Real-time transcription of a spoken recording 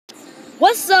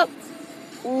What's up,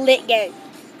 lit gang?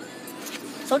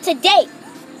 So today,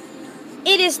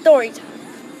 it is story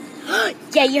time.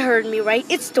 Yeah, you heard me right.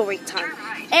 It's story time.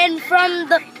 And from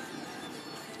the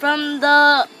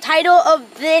title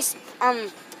of this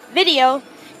video,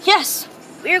 yes,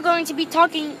 we're going to be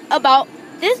talking about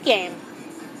this game.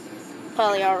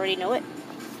 Probably already know it.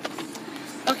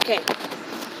 Okay,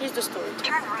 here's the story.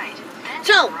 Turn right.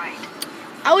 So,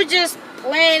 I was just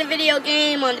playing a video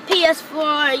game on the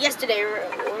PS4 yesterday or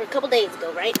a couple days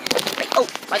ago, right? Oh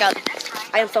my god,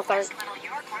 I am so sorry.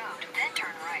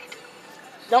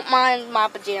 Don't mind my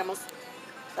pajamas.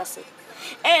 That's it.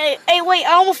 Hey, wait,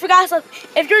 I almost forgot something.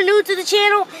 If you're new to the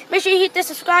channel, make sure you hit the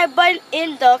subscribe button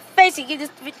in the face and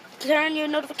turn your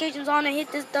notifications on and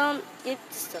hit this thumbs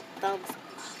up.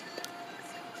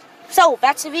 So,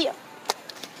 back to the video.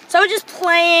 So we're just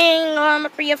playing on my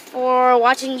PS4,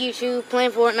 watching YouTube,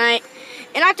 playing Fortnite,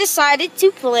 and I decided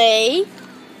to play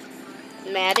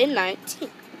Madden 19.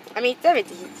 I mean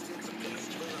 17.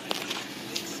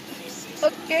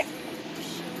 Okay.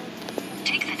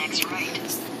 Take the next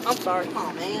right. I'm sorry.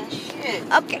 Oh man, shit.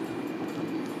 Okay.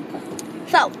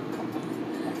 So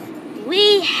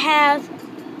we have,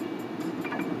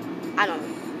 I don't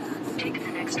know. Take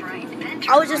the next right. Then turn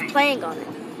I was just right. playing on it.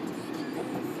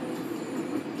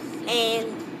 And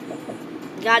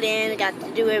got in, got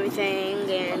to do everything,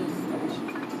 and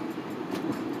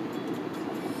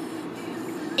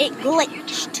it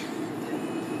glitched.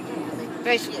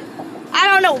 I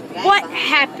don't know what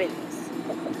happened.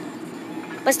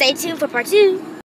 But stay tuned for part 2.